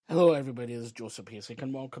Hello, everybody. This is Joseph Hasek,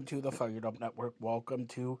 and welcome to the Fired Up Network. Welcome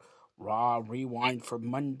to Raw Rewind for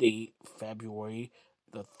Monday, February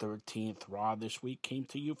the 13th. Raw this week came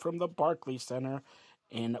to you from the Barclays Center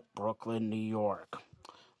in Brooklyn, New York.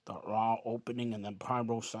 The Raw opening and then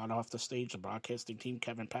Pyro shot off the stage. The broadcasting team,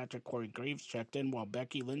 Kevin Patrick, Corey Graves, checked in while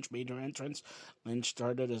Becky Lynch made her entrance. Lynch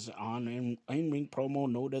started as on in-ring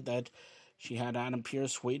promo, noted that she had Adam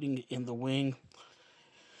Pearce waiting in the wing,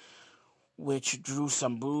 which drew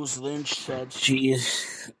some boos. Lynch said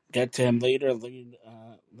get to him later.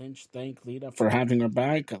 Lynch thanked Lita for having her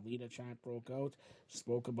back. A Lita chat broke out. She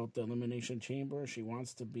spoke about the Elimination Chamber. She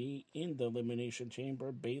wants to be in the Elimination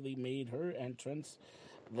Chamber. Bayley made her entrance.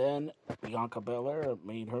 Then Bianca Belair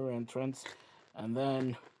made her entrance. And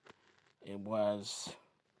then it was,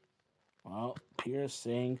 Pierce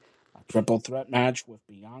saying a triple threat match with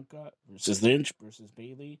Bianca versus Lynch versus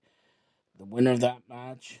Bayley. The winner of that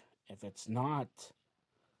match, if it's not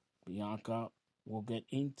Bianca, will get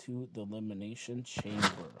into the Elimination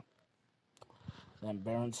Chamber. Then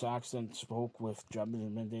Baron Saxton spoke with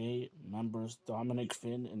Judgment Day members Dominic,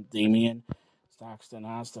 Finn, and Damian. Saxton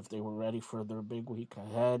asked if they were ready for their big week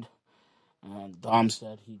ahead. And Dom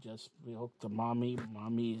said he just spoke to Mommy.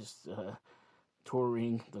 Mommy's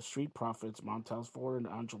touring the Street Profits. Montez Ford and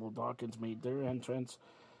Angelo Dawkins made their entrance.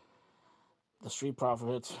 The Street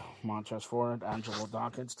Profits, Montez Ford, Angelo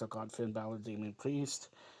Dawkins took on Finn Balor, Damian Priest.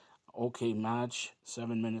 Okay match,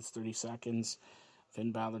 7 minutes, 30 seconds.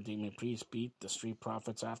 Finn Balor, Damian Priest beat the Street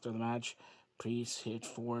Profits after the match. Priest hit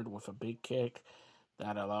Ford with a big kick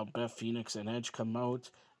that allowed Beth Phoenix and Edge come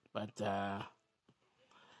out, but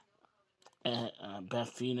Beth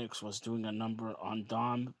Phoenix was doing a number on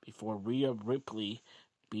Dom before Rhea Ripley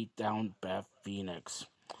beat down Beth Phoenix.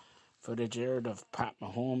 Footage aired of Pat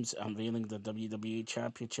Mahomes unveiling the WWE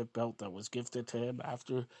Championship belt that was gifted to him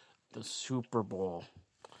after the Super Bowl.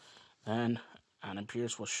 Then Adam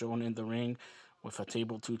Pearce was shown in the ring with a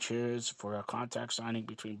table, two chairs for a contract signing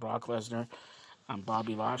between Brock Lesnar and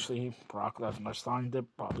Bobby Lashley. Brock Lesnar signed it.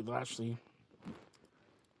 Bobby Lashley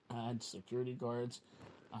had security guards,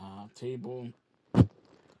 table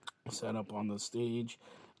set up on the stage.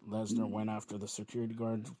 Lesnar went after the security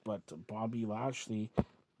guards, but Bobby Lashley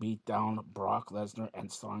beat down Brock Lesnar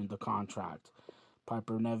and signed the contract.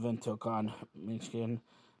 Piper Niven took on Michigan.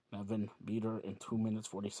 Niven beat her in 2 minutes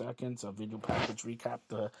 40 seconds. A video package recapped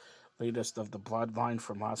the latest of the Bloodline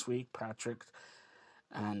from last week. Patrick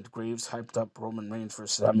and Graves hyped up Roman Reigns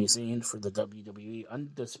versus Sami Zayn for the WWE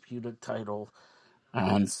Undisputed title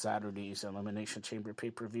on Saturday's Elimination Chamber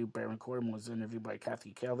pay-per-view. Baron Corbin was interviewed by Kathy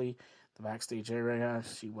Kelly. The backstage area,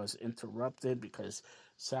 she was interrupted because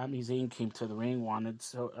Sami Zayn came to the ring, wanted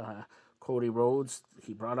Cody Rhodes.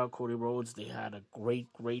 He brought out Cody Rhodes. They had a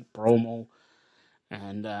great promo,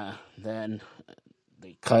 and then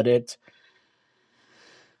they cut it.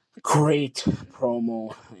 Great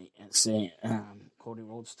promo, saying Cody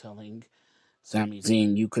Rhodes telling Sami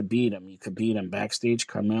Zayn, you could beat him. Backstage,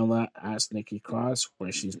 Carmella asked Nikki Cross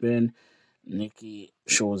where she's been. Nikki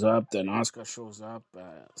shows up, then Asuka shows up,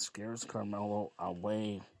 scares Carmelo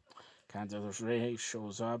away. Candice LeRae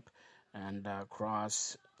shows up, and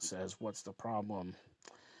Cross says, what's the problem?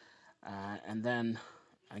 And then,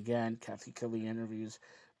 again, Kathy Kelly interviews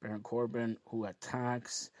Baron Corbin, who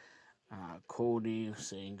attacks Cody,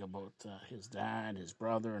 saying about his dad, his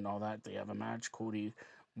brother, and all that. They have a match. Cody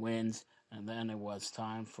wins, and then it was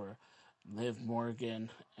time for Liv Morgan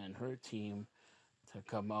and her team to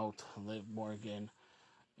come out. Liv Morgan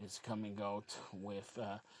is coming out with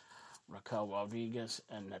Raquel Rodriguez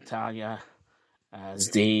and Natalia as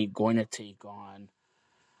they going to take on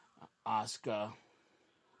Asuka,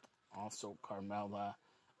 also Carmella,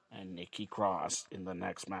 and Nikki Cross in the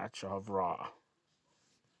next match of Raw.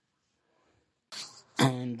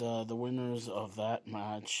 And the winners of that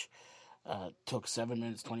match took 7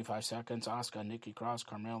 minutes 25 seconds. Asuka, Nikki Cross,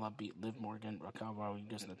 Carmella beat Liv Morgan, Raquel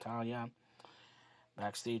Rodriguez, Natalia.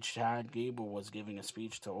 Backstage, Chad Gable was giving a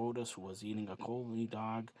speech to Otis, who was eating a Coley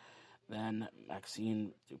dog. Then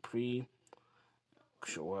Maxine Dupree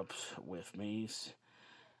show up with Mace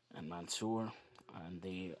and Mansoor, and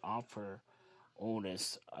they offer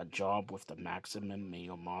Otis a job with the Maximum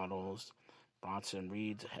Male Models. Bronson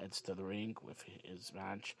Reed heads to the ring with his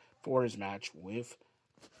match with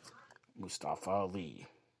Mustafa Ali.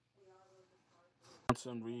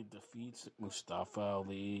 Bronson Reed defeats Mustafa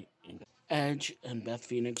Ali. Edge and Beth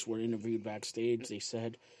Phoenix were interviewed backstage. They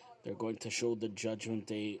said they're going to show the Judgment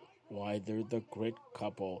Day why they're the great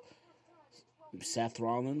couple. Seth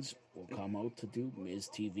Rollins will come out to do Miz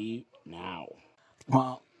TV now.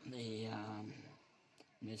 Well,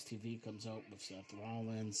 Miz TV comes out with Seth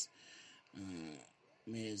Rollins.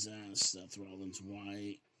 Miz asked Seth Rollins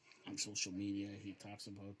why on social media he talks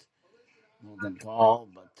about Logan Paul,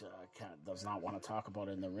 but does not want to talk about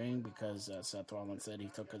it in the ring because Seth Rollins said he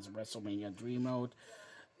took his WrestleMania dream out.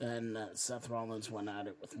 Then Seth Rollins went at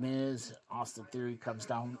it with Miz. Austin Theory comes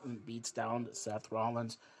down and beats down Seth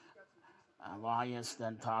Rollins. Elias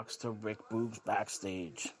then talks to Rick Boogs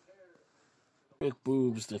backstage. Rick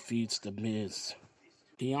Boogs defeats The Miz.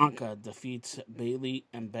 Bianca defeats Bayley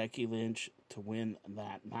and Becky Lynch to win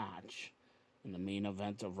that match in the main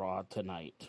event of Raw tonight.